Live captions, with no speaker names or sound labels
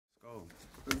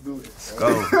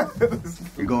Let's go.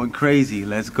 We're going crazy.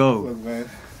 Let's go. Look, man.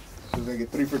 Should they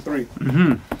get 3 for 3?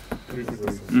 3 for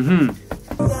 3.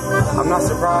 I'm not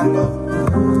surprised.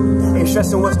 Ain't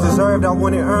stressing what's deserved, I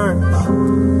want it earned.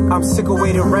 I'm sick of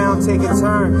waiting around, taking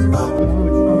turns.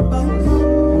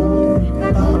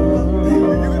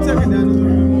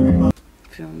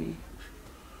 Feel me?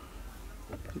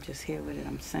 I'm just here with it.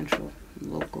 I'm central,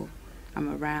 I'm local, I'm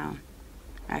around.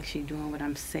 Actually doing what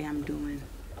I'm say I'm doing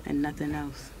and nothing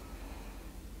else.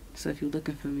 So if you're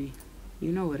looking for me,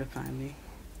 you know where to find me.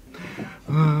 That's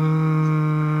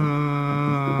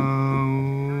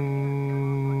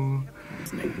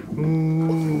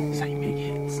how you make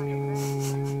hits.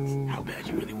 How bad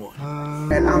you really want it.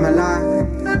 And I'm alive.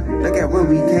 Look at where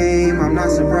we came. I'm not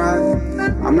surprised.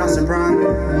 I'm not surprised.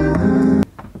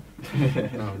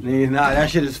 Nah, that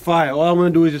shit is fire. All I'm gonna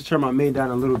do is just turn my main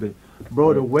down a little bit.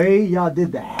 Bro, the way y'all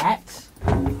did the hats,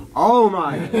 oh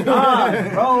my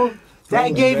god, bro.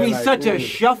 That gave me such a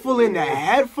shuffle in the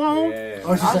headphone.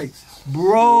 Oh, it's just like,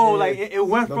 bro, like it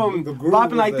went from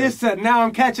bopping like this to now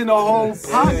I'm catching the whole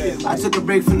pocket. I took a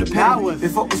break from the power. Been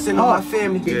focusing on my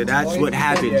family. Yeah, that's what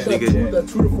happens,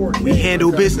 nigga. We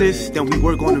handle business, then we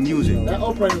work on the music. that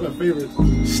upright is my favorite.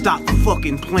 Stop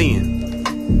fucking playing.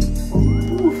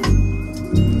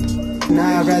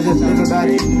 Now I'd rather live about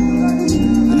it.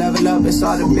 Level up, it's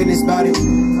all the business about it.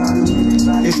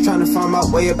 Just trying to find my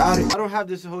way about it. I don't have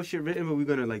this whole shit written, but we're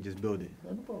gonna like just build it.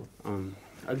 I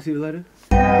can see the letter.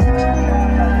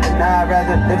 Now I'd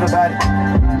rather live about it.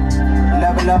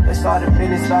 Level up, it's all the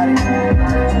business about it.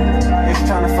 Just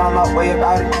trying to find my way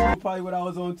about it. Probably what I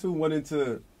was on too, wanting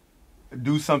to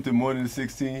do something more than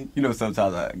 16. You know,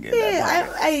 sometimes I get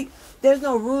that. Yeah, there's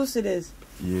no rules to this.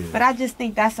 Yeah. But I just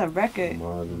think that's a record.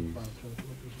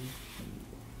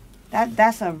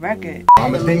 That's a record.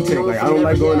 I'm a think tank. Like I don't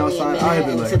like going outside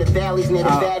either. Like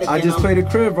I just play the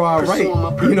crib, bro. I write.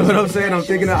 You know what I'm saying? I'm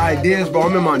thinking of ideas, bro.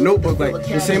 I'm in my notebook. Like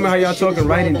the same way how y'all talking,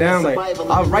 writing down. Like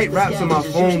I write raps on my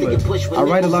phone, but I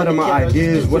write a lot of my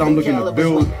ideas, what I'm looking to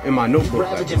build in my notebook.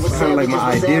 Like it's kind of like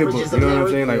my idea book. You know what I'm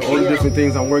saying? Like all the different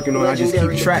things I'm working on, I just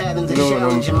keep track. You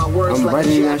know, and I'm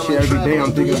writing that shit every day.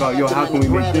 I'm thinking about, yo, how can we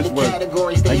make this work?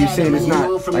 Like you saying, it's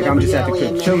not like I'm just at the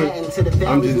crib chilling.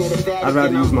 I'd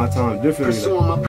rather use my time differently.